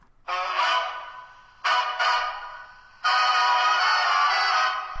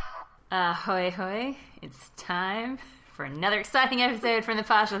Ahoy hoy, it's time for another exciting episode from the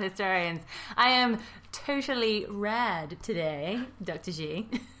Partial Historians. I am totally rad today, Dr. G.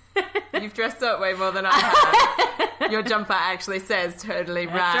 You've dressed up way more than I have. Your jumper actually says totally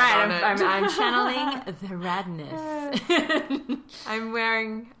rad on it. I'm channeling the radness. I'm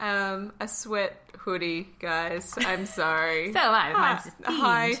wearing a sweat hoodie, guys. I'm sorry. So am I. Mine's just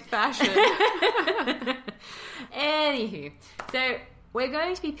high fashion. Anywho, so we're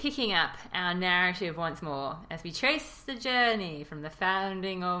going to be picking up our narrative once more as we trace the journey from the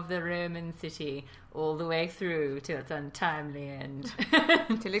founding of the Roman city all the way through to its untimely end.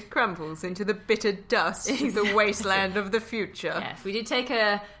 Until it crumbles into the bitter dust of the wasteland of the future. Yes, we did take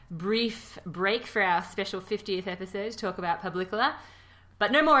a brief break for our special 50th episode to talk about Publicola.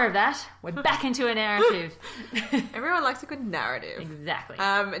 But no more of that. We're back into a narrative. Everyone likes a good narrative. Exactly.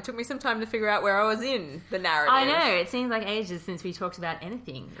 It took me some time to figure out where I was in the narrative. I know. It seems like ages since we talked about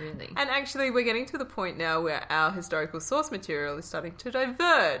anything, really. And actually, we're getting to the point now where our historical source material is starting to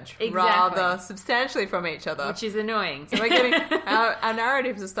diverge rather substantially from each other. Which is annoying. So we're getting... our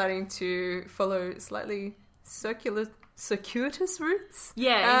narratives are starting to follow slightly circuitous routes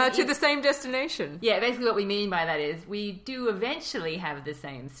to the same destination. Yeah, basically what we mean by that is we do eventually have the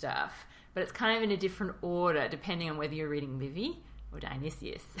same stuff, but it's kind of in a different order depending on whether you're reading Livy or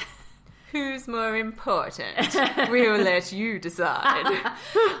Dionysius. Who's more important? We'll let you decide.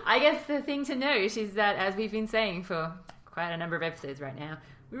 I guess the thing to note is that, as we've been saying for quite a number of episodes right now,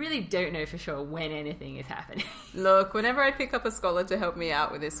 we really don't know for sure when anything is happening. Look, whenever I pick up a scholar to help me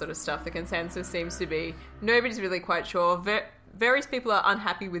out with this sort of stuff, the consensus seems to be nobody's really quite sure. Various people are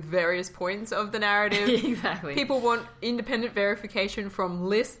unhappy with various points of the narrative. Exactly. People want independent verification from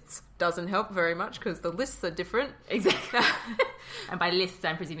lists. Doesn't help very much because the lists are different. Exactly. And by lists,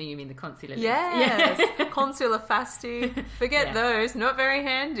 I'm presuming you mean the consular list. Yes. Consular fasti. Forget those. Not very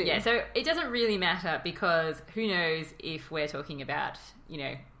handy. Yeah, so it doesn't really matter because who knows if we're talking about,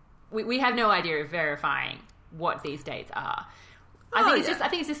 we have no idea of verifying what these dates are. I think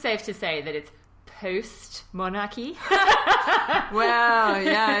it's just safe to say that it's post-monarchy. Well,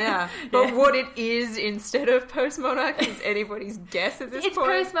 yeah. But what it is instead of post-monarchy is anybody's guess at this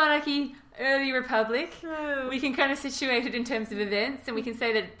point. It's post-monarchy, early republic. We can kind of situate it in terms of events, and we can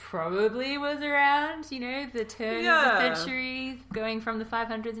say that it probably was around, the turn of the century, going from the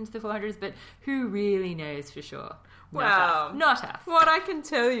 500s into the 400s, but who really knows for sure? Not us. What I can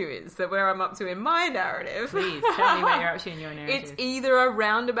tell you is that where I'm up to in my narrative... Please, tell me where you're up to in your narrative. It's either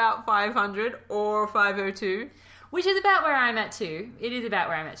around about 500 or 502. Which is about where I'm at too. It is about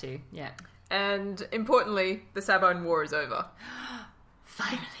where I'm at too, yeah. And importantly, the Sabine War is over.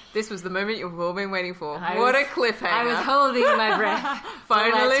 Finally. This was the moment you've all been waiting for. What a cliffhanger. I was holding my breath.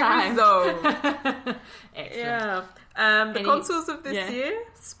 Finally resolved. Excellent. Yeah. The consuls of this year,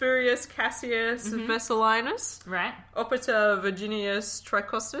 Spurius Cassius Vesalianus, right, Opita Virginius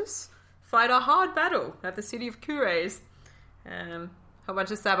Tricostus, fight a hard battle at the city of Cures. A whole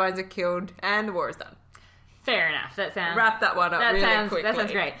bunch of Sabines are killed, and the war is done. Fair enough. Wrap that one up quickly. That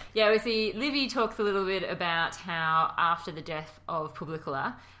sounds great. Yeah, we see Livy talks a little bit about how after the death of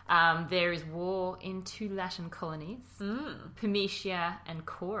Publicola, there is war in two Latin colonies, Pametia and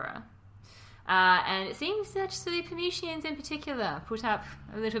Cora. And it seems that the Pamusians in particular put up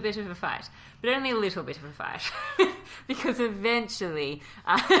a little bit of a fight, but only a little bit of a fight, because eventually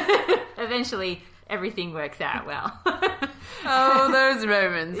everything works out well. Oh, those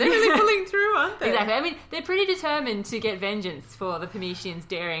Romans. They're really pulling through, aren't they? Exactly. I mean, they're pretty determined to get vengeance for the Pamusians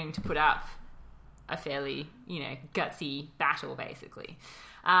daring to put up a fairly, gutsy battle, basically.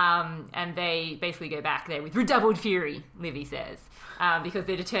 And they basically go back there with redoubled fury, Livy says, because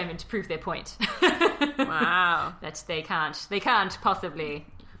they're determined to prove their point. Wow. That they can't possibly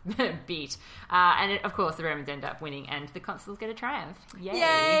beat. And of course the Romans end up winning and the consuls get a triumph.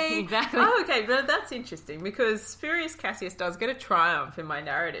 Yay! Exactly. Oh, okay, but that's interesting because Spurius Cassius does get a triumph in my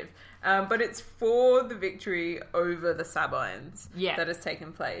narrative, but it's for the victory over the Sabines that has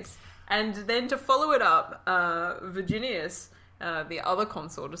taken place. And then to follow it up, Virginius, the other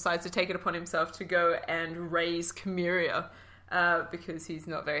consul, decides to take it upon himself to go and raise Cameria because he's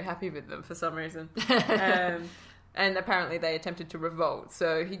not very happy with them for some reason. And apparently they attempted to revolt.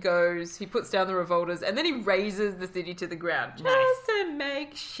 So he goes, he puts down the revolters, and then he razes the city to the ground. Just to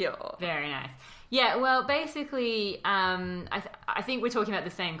make sure. Very nice. Yeah, well, basically, I think we're talking about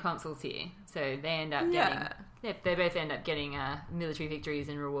the same consuls here. So they end up getting... Yeah, they both end up getting military victories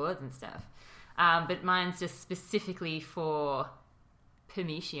and rewards and stuff. But mine's just specifically for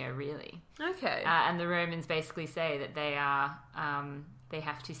Pametia, really. Okay. And the Romans basically say that they are... they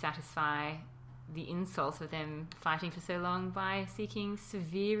have to satisfy the insult of them fighting for so long by seeking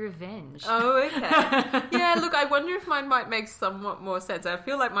severe revenge. Oh, okay. Yeah, look, I wonder if mine might make somewhat more sense. I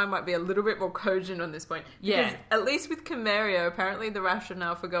feel like mine might be a little bit more cogent on this point. Because at least with Chimeria, apparently the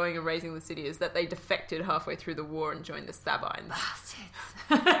rationale for going and raising the city is that they defected halfway through the war and joined the Sabines. Bastards.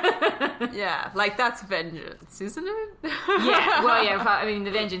 Yeah, like that's vengeance, isn't it? Yeah, well, yeah. I mean,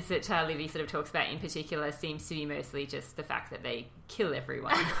 the vengeance that Livy sort of talks about in particular seems to be mostly just the fact that they kill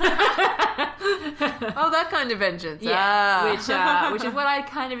everyone. Oh, that kind of vengeance. Yeah, which is what I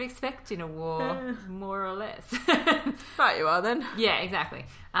kind of expect in a war, more or less. Right, you are then. Yeah, exactly.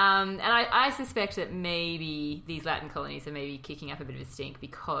 And I suspect that maybe these Latin colonies are maybe kicking up a bit of a stink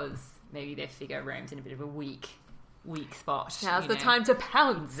because maybe they figure Rome's in a bit of a weak spot. Now's the time to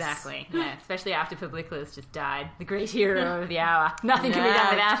pounce. Exactly. Yeah, especially after Publicus just died, the great hero of the hour. Nothing can be done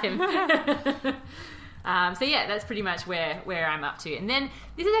without him. So yeah, that's pretty much where I'm up to. And then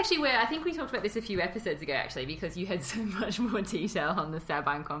this is actually where I think we talked about this a few episodes ago, actually, because you had so much more detail on the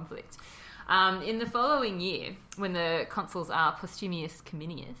Sabine conflict. In the following year, when the consuls are Postumius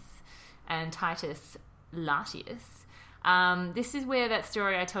Cominius and Titus Latius, this is where that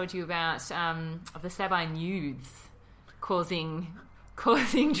story I told you about of the Sabine youths causing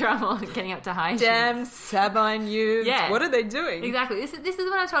trouble and getting up to high. Damn Sabine youths. Yeah. What are they doing? Exactly. This is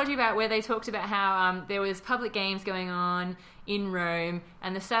what I told you about, where they talked about how there was public games going on in Rome,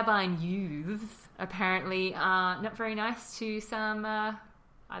 and the Sabine youths apparently are not very nice to some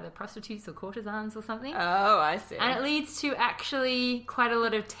either prostitutes or courtesans or something. Oh, I see. And it leads to actually quite a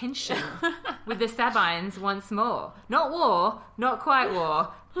lot of tension with the Sabines once more. Not war, not quite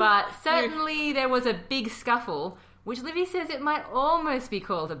war, but certainly there was a big scuffle, which Livy says it might almost be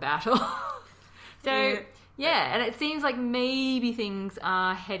called a battle. So, yeah, and it seems like maybe things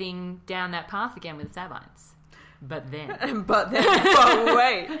are heading down that path again with the Sabines. But wait,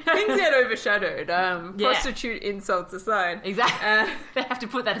 things get overshadowed. Prostitute insults aside. Exactly. They have to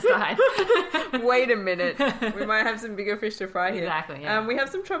put that aside. Wait a minute. We might have some bigger fish to fry here. Exactly, yeah. We have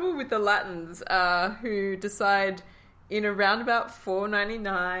some trouble with the Latins who decide in around about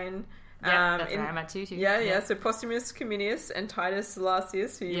 499... Yeah, that's where I'm at too. Yeah. So Postumius Cominius and Titus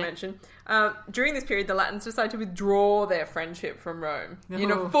Lasius, who you mentioned, during this period, the Latins decide to withdraw their friendship from Rome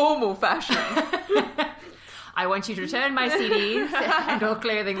in a formal fashion. I want you to return my CDs and all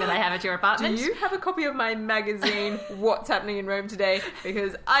clothing that I have at your apartment. Do you have a copy of my magazine, What's Happening in Rome Today?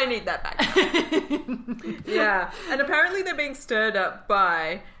 Because I need that back. Yeah. And apparently they're being stirred up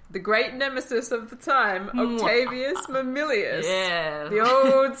by the great nemesis of the time, Octavius Mamilius. Yeah. The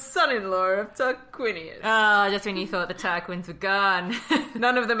old son-in-law of Tarquinius. Oh, just when you thought the Tarquins were gone.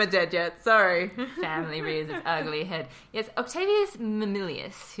 None of them are dead yet, sorry. Family rears its ugly head. Yes, Octavius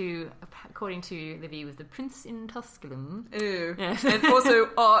Mamilius, who, according to Livy, was the prince in Tusculum. Ooh. Yes. And also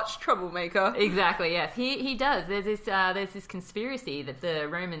arch troublemaker. Exactly, yes. He does. There's this conspiracy that the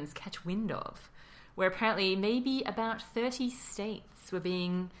Romans catch wind of, where apparently maybe about 30 states were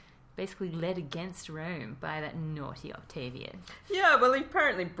being basically led against Rome by that naughty Octavius. Yeah, well, he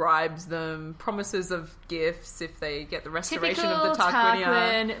apparently bribes them, promises of gifts if they get the restoration of the Tarquinia.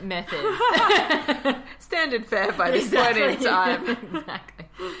 Tarquin methods. Standard fare by this point in time. Exactly.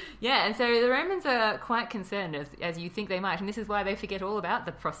 Yeah, and so the Romans are quite concerned, as you think they might, and this is why they forget all about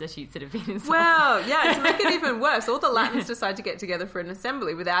the prostitutes that have been insulted. Well, yeah, to make it even worse, all the Latins decide to get together for an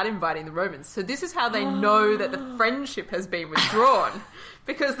assembly without inviting the Romans. So this is how they know that the friendship has been withdrawn.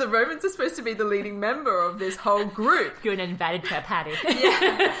 Because the Romans are supposed to be the leading member of this whole group. You're not invited to a party.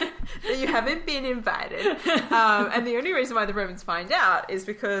 Yeah, you haven't been invited. And the only reason why the Romans find out is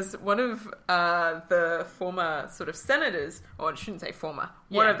because one of the former sort of senators, or I shouldn't say former,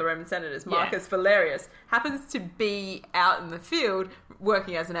 one of the Roman senators, Marcus Valerius, happens to be out in the field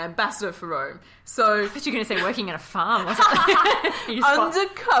working as an ambassador for Rome. So I thought you were going to say working at a farm or something.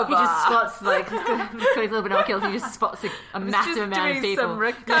 Undercover. He just spots, like, with his little binoculars, he just spots a massive amount of people. Some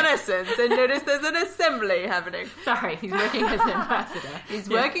reconnaissance and notice there's an assembly happening. Sorry, he's working as an ambassador. He's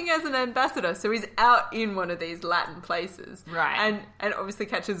working as an ambassador, so he's out in one of these Latin places. Right. And obviously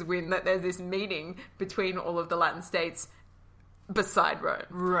catches wind that there's this meeting between all of the Latin states beside Rome.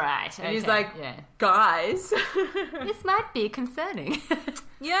 Right. And he's like, guys, this might be concerning.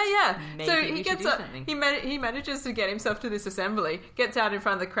 Yeah. Maybe so he gets up, something. he manages to get himself to this assembly, gets out in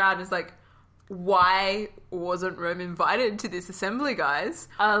front of the crowd and is like, why wasn't Rome invited to this assembly, guys?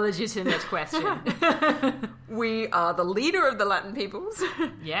 A legitimate question. We are the leader of the Latin peoples.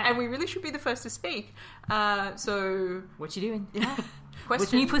 Yeah. And we really should be the first to speak. So... What you doing? Yeah.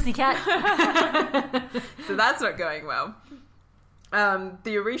 What's new, pussycat? So that's not going well.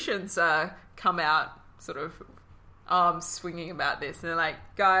 The Oretians come out sort of arms swinging about this. And they're like,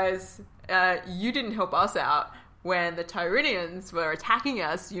 guys, you didn't help us out when the Tyrrhenians were attacking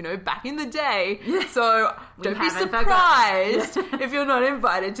us, back in the day. So don't be surprised if you're not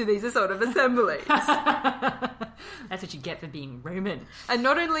invited to these sort of assemblies. That's what you get for being Roman. And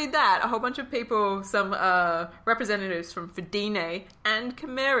not only that, a whole bunch of people, some representatives from Fidene and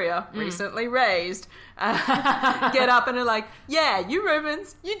Cameria, recently raised, get up and are like, yeah, you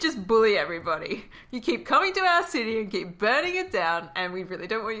Romans, you just bully everybody. You keep coming to our city and keep burning it down, and we really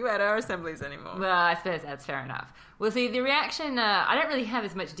don't want you at our assemblies anymore. Well, I suppose that's fair enough. Well, see, the reaction, I don't really have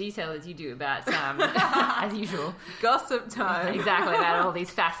as much detail as you do about, as usual. Gossip time. Exactly, about all these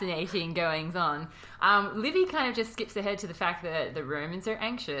fascinating goings-on. Livy kind of just skips ahead to the fact that the Romans are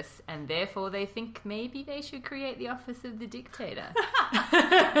anxious, and therefore they think maybe they should create the office of the dictator.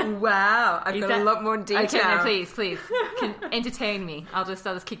 Wow, I've got a lot more detail. Okay, no, please, entertain me. I'll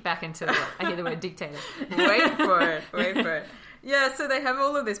just kick back until I hear the word dictator. Wait for it. Yeah, so they have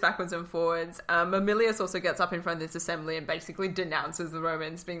all of this backwards and forwards. Mamilius also gets up in front of this assembly and basically denounces the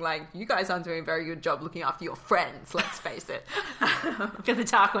Romans, being like, you guys aren't doing a very good job looking after your friends, let's face it. Because the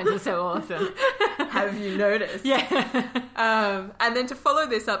Tarquins are so awesome. Have you noticed? Yeah. And then to follow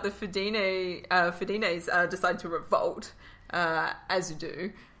this up, the Fidenes decide to revolt, as you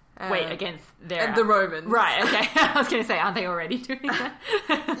do. Wait, against the Romans. Right, okay. I was going to say, aren't they already doing that?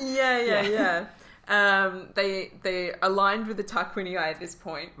 Yeah. They aligned with the Tarquinii at this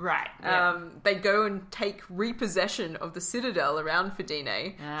point. Right. Yeah. They go and take repossession of the citadel around Fidene,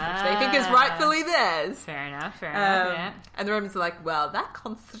 which they think is rightfully theirs. Fair enough, yeah. And the Romans are like, well, that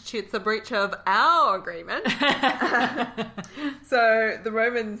constitutes a breach of our agreement. So the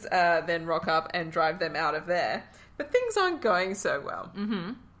Romans then rock up and drive them out of there. But things aren't going so well.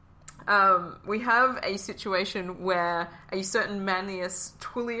 Mm-hmm. We have a situation where a certain Manius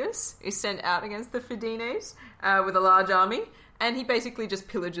Tullius is sent out against the Fidenes with a large army, and he basically just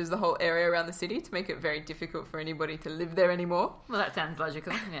pillages the whole area around the city to make it very difficult for anybody to live there anymore. Well, that sounds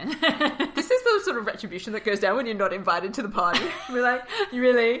logical, yeah. This is the sort of retribution that goes down when you're not invited to the party. We're like, you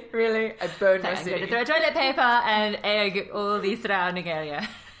really? I burned my city. I'm going to throw toilet paper and egg all the surrounding area.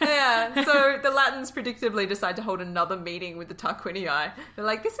 Yeah, so the Latins predictably decide to hold another meeting with the Tarquinii. They're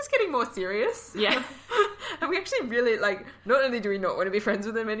like, this is getting more serious. Yeah. And we actually really, not only do we not want to be friends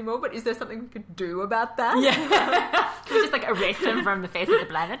with them anymore, but is there something we could do about that? Yeah. Can we just, erase them from the face of the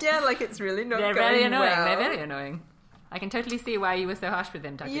planet? Yeah, it's really not They're going very annoying. well. They're very annoying. I can totally see why you were so harsh with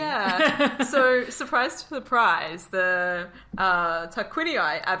them, Tarquinii. Yeah. So, surprise, the Tarquinii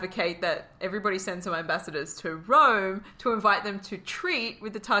advocate that everybody send some ambassadors to Rome to invite them to treat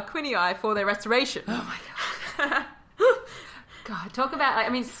with the Tarquinii for their restoration. Oh my God. God, talk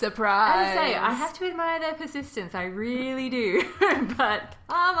about, surprise. I say, I have to admire their persistence. I really do. But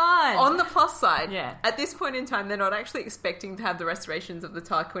come on. On the plus side, yeah. At this point in time, they're not actually expecting to have the restorations of the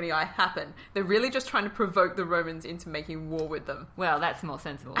Tarquinii happen. They're really just trying to provoke the Romans into making war with them. Well, that's more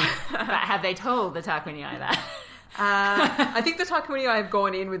sensible. But have they told the Tarquinii that? I think the Tarquinii have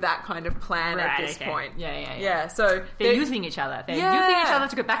gone in with that kind of plan at this point. Yeah. So they're using each other. They're using each other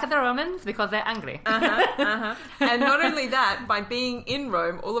to go back at the Romans because they're angry. And not only that, by being in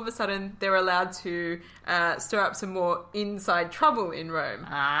Rome, all of a sudden they're allowed to stir up some more inside trouble in Rome.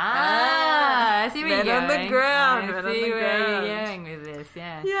 I see where you're going. On the ground. I see where you're going with this,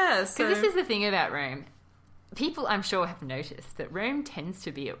 yeah. Yeah, because this is the thing about Rome. People, I'm sure, have noticed that Rome tends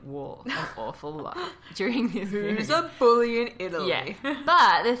to be at war an awful lot during this period. Who's a bully in Italy? Yeah.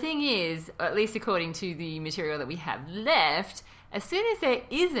 But the thing is, at least according to the material that we have left, as soon as there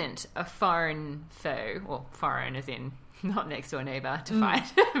isn't a foreign foe, or foreign as in not next door neighbour to fight,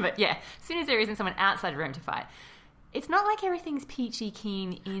 but yeah, as soon as there isn't someone outside Rome to fight, it's not like everything's peachy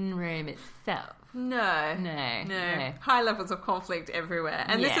keen in Rome itself. No. High levels of conflict everywhere.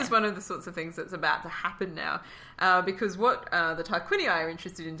 And this is one of the sorts of things that's about to happen now. Because what the Tarquinii are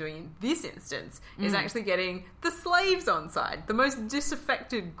interested in doing in this instance is actually getting the slaves on side, the most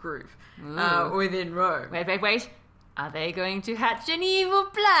disaffected group within Rome. Wait. Are they going to hatch an evil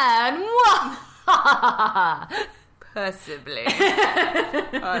plan? Possibly.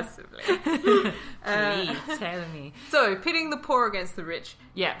 Please tell me. So, pitting the poor against the rich.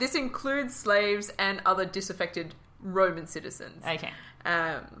 Yeah. This includes slaves and other disaffected Roman citizens. Okay.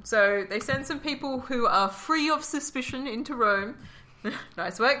 So, they send some people who are free of suspicion into Rome.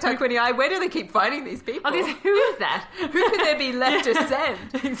 Nice work, Tarquinii. Where do they keep finding these people? Who is that? Who could there be left to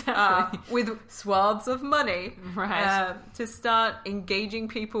send? Exactly. With swaths of money. Right. To start engaging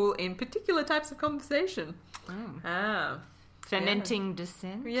people in particular types of conversation. Fermenting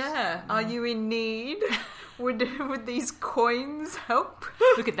descent? Yeah. Are you in need? Would these coins help?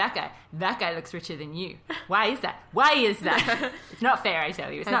 Look at that guy. That guy looks richer than you. Why is that? Why is that? It's not fair, I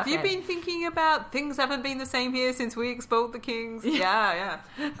tell you. Have you been thinking about things haven't been the same here since we expelled the kings? Yeah.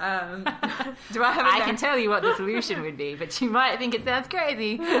 Do I have I can tell you what the solution would be, but you might think it sounds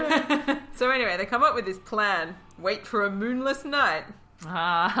crazy. So anyway, they come up with this plan. Wait for a moonless night.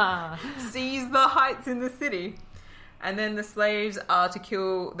 Seize the heights in the city. And then the slaves are to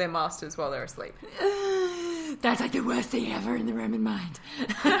kill their masters while they're asleep. That's like the worst thing ever in the Roman mind.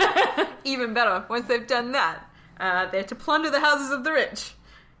 Even better, once they've done that, they're to plunder the houses of the rich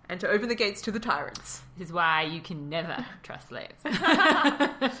and to open the gates to the tyrants. This is why you can never trust slaves.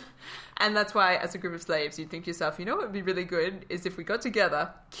 And that's why, as a group of slaves, you'd think to yourself, you know what would be really good is if we got together,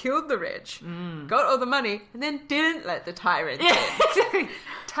 killed the rich, got all the money, and then didn't let the tyrants in. Exactly.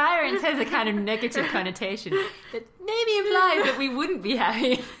 Tyrants has a kind of negative connotation that maybe implies that we wouldn't be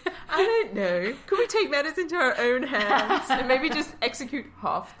happy. I don't know. Could we take matters into our own hands and maybe just execute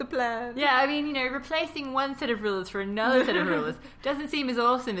half the plan? Yeah, I mean, replacing one set of rulers for another set of rulers doesn't seem as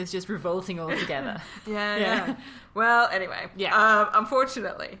awesome as just revolting altogether. Yeah. Well, anyway. Yeah.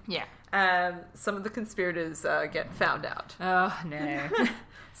 Unfortunately. Yeah. Some of the conspirators get found out. Oh, no.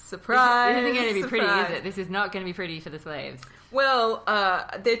 Surprise! This isn't going to be pretty, is it? This is not going to be pretty for the slaves. Well,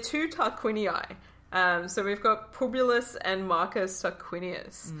 they're two Tarquinii. So we've got Publius and Marcus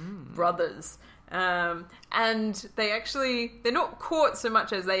Tarquinius, brothers. And they're not caught so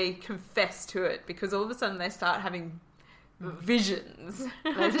much as they confess to it, because all of a sudden they start having visions.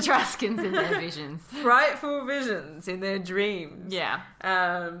 Those Etruscans in their visions. Frightful visions in their dreams. Yeah.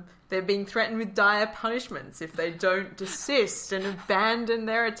 They're being threatened with dire punishments if they don't desist and abandon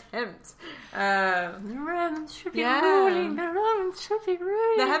their attempt. The Romans should be ruling. The Romans should be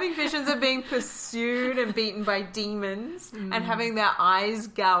ruling. They're having visions of being pursued and beaten by demons and having their eyes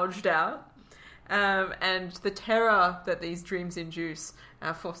gouged out. And the terror that these dreams induce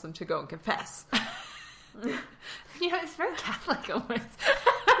force them to go and confess. It's very Catholic almost.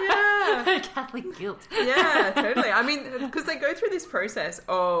 Yeah. Catholic guilt. Yeah, totally. I mean, because they go through this process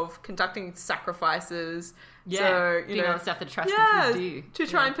of conducting sacrifices. Yeah, so, doing all the stuff that Etruscans would do. To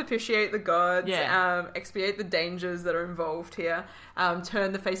try and propitiate the gods, expiate the dangers that are involved here,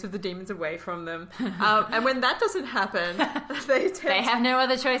 turn the face of the demons away from them. And when that doesn't happen, they have no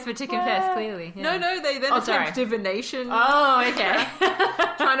other choice but to confess, clearly. Yeah. No, they then attempt divination. Oh, okay.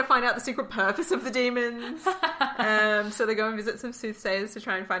 Trying to find out the secret purpose of the demons. So they go and visit some soothsayers to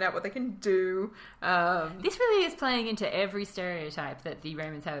try and find out what they can do. This really is playing into every stereotype that the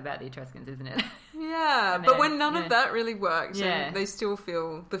Romans have about the Etruscans, isn't it? Yeah, but when none of that really works, and they still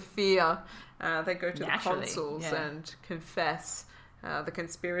feel the fear, they go to the consuls and confess the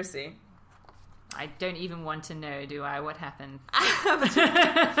conspiracy. I don't even want to know, do I? What happens?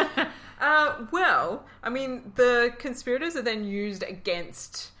 Well, I mean, the conspirators are then used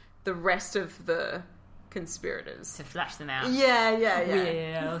against the rest of the conspirators. To flush them out.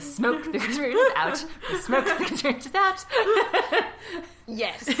 Yeah. We'll smoke the conspirators out. We'll smoke the conspirators out.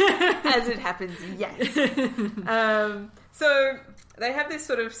 Yes. As it happens, yes. So they have this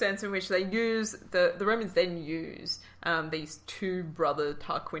sort of sense in which they use, the Romans then use these two brother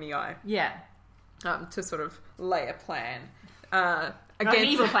Tarquinii. Yeah. To sort of lay a plan. Not an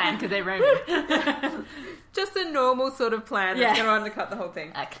evil plan, because they're Roman. Just a normal sort of plan that's going to undercut the whole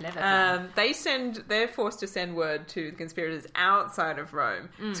thing. A clever plan. They're forced to send word to the conspirators outside of Rome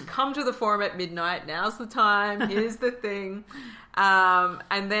to come to the forum at midnight. Now's the time. Here's the thing.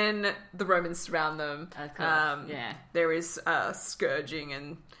 And then the Romans surround them. Of course, There is scourging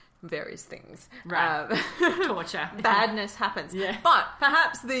and various things. Right. Torture. Badness happens. Yeah. But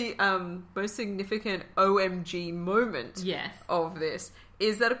perhaps the most significant OMG moment of this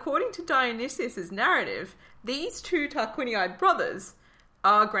is that according to Dionysius' narrative, these two Tarquinii brothers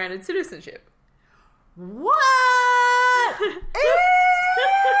are granted citizenship. What?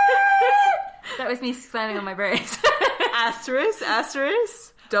 That was me slamming on my brakes. Asterisk.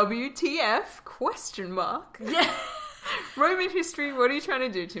 WTF? Question mark. Yeah. Roman history, what are you trying to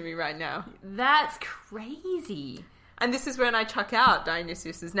do to me right now? That's crazy. And this is when I chuck out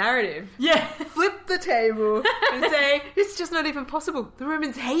Dionysius' narrative. Yeah. Flip the table and say, it's just not even possible. The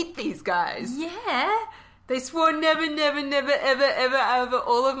Romans hate these guys. Yeah. They swore never, ever,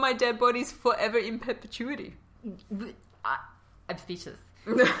 all of my dead bodies forever in perpetuity. I'm speechless.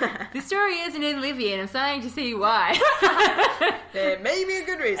 This story isn't in Livy, and I'm starting to see why. There may be a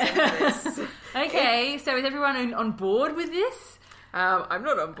good reason for this. Okay, so is everyone on board with this? I'm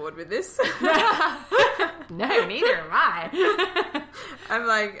not on board with this. No, neither am I. I'm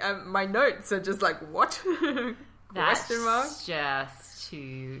like, my notes are just like, what? That's just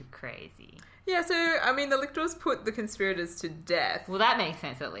too crazy. Yeah, so, I mean, the lictors put the conspirators to death. Well, that makes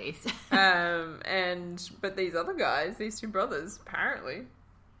sense, at least. But these other guys, these two brothers, apparently...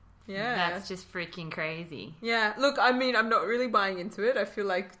 Yeah. That's just freaking crazy. Yeah. Look, I mean, I'm not really buying into it. I feel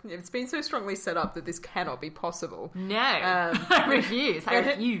like it's been so strongly set up that this cannot be possible. No. I refuse.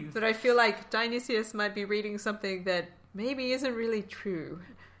 But I feel like Dionysius might be reading something that maybe isn't really true.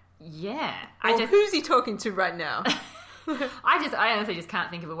 Yeah. Who's he talking to right now? I honestly just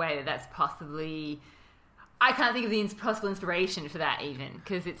can't think of a way that's possibly... I can't think of the possible inspiration for that even,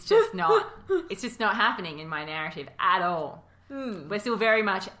 because it's just not happening in my narrative at all. We're still very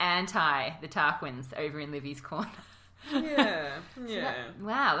much anti the Tarquins over in Livy's corner. Yeah.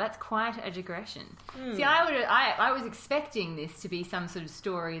 Wow, that's quite a digression. See, I was expecting this to be some sort of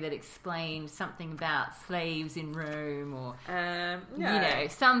story that explained something about slaves in Rome, or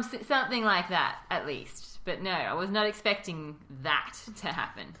something like that at least. But no, I was not expecting that to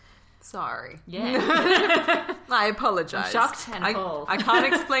happen. Sorry. Yeah. I apologise. I'm shocked and appalled. I can't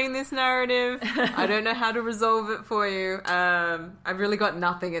explain this narrative. I don't know how to resolve it for you. I've really got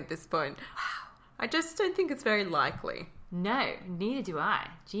nothing at this point. I just don't think it's very likely. No, neither do I.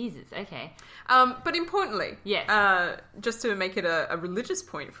 Jesus, okay. But importantly, yes. Just to make it a religious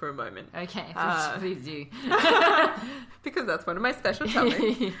point for a moment. Okay, please do. Because that's one of my special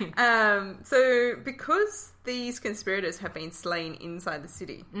topics. So because these conspirators have been slain inside the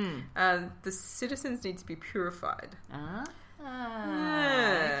city, the citizens need to be purified. Okay,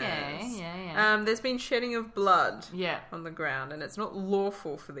 yeah. There's been shedding of blood on the ground, and it's not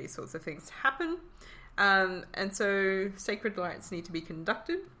lawful for these sorts of things to happen. And so sacred rites need to be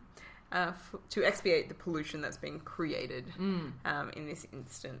conducted to expiate the pollution that's been created in this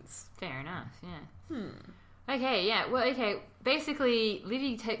instance. Fair enough, yeah. Okay, yeah. Well, okay. Basically,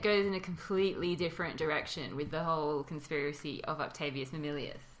 Livy goes in a completely different direction with the whole conspiracy of Octavius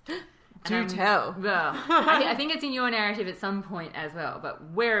Mamilius. Do tell. Well, I think it's in your narrative at some point as well,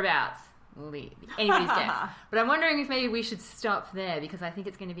 but whereabouts? Anybody's guess. But I'm wondering if maybe we should stop there, because I think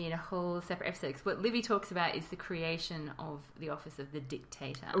it's going to be in a whole separate episode. Because what Livy talks about is the creation of the office of the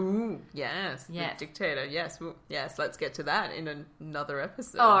dictator. Ooh, yes. The dictator. Yes, let's get to that in another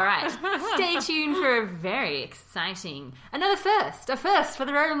episode. All right. Stay tuned for a very exciting... a first for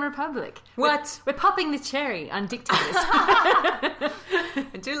the Roman Republic. What? We're popping the cherry on dictators. I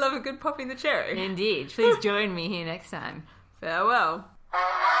do love a good popping the cherry. Indeed. Please join me here next time. Farewell.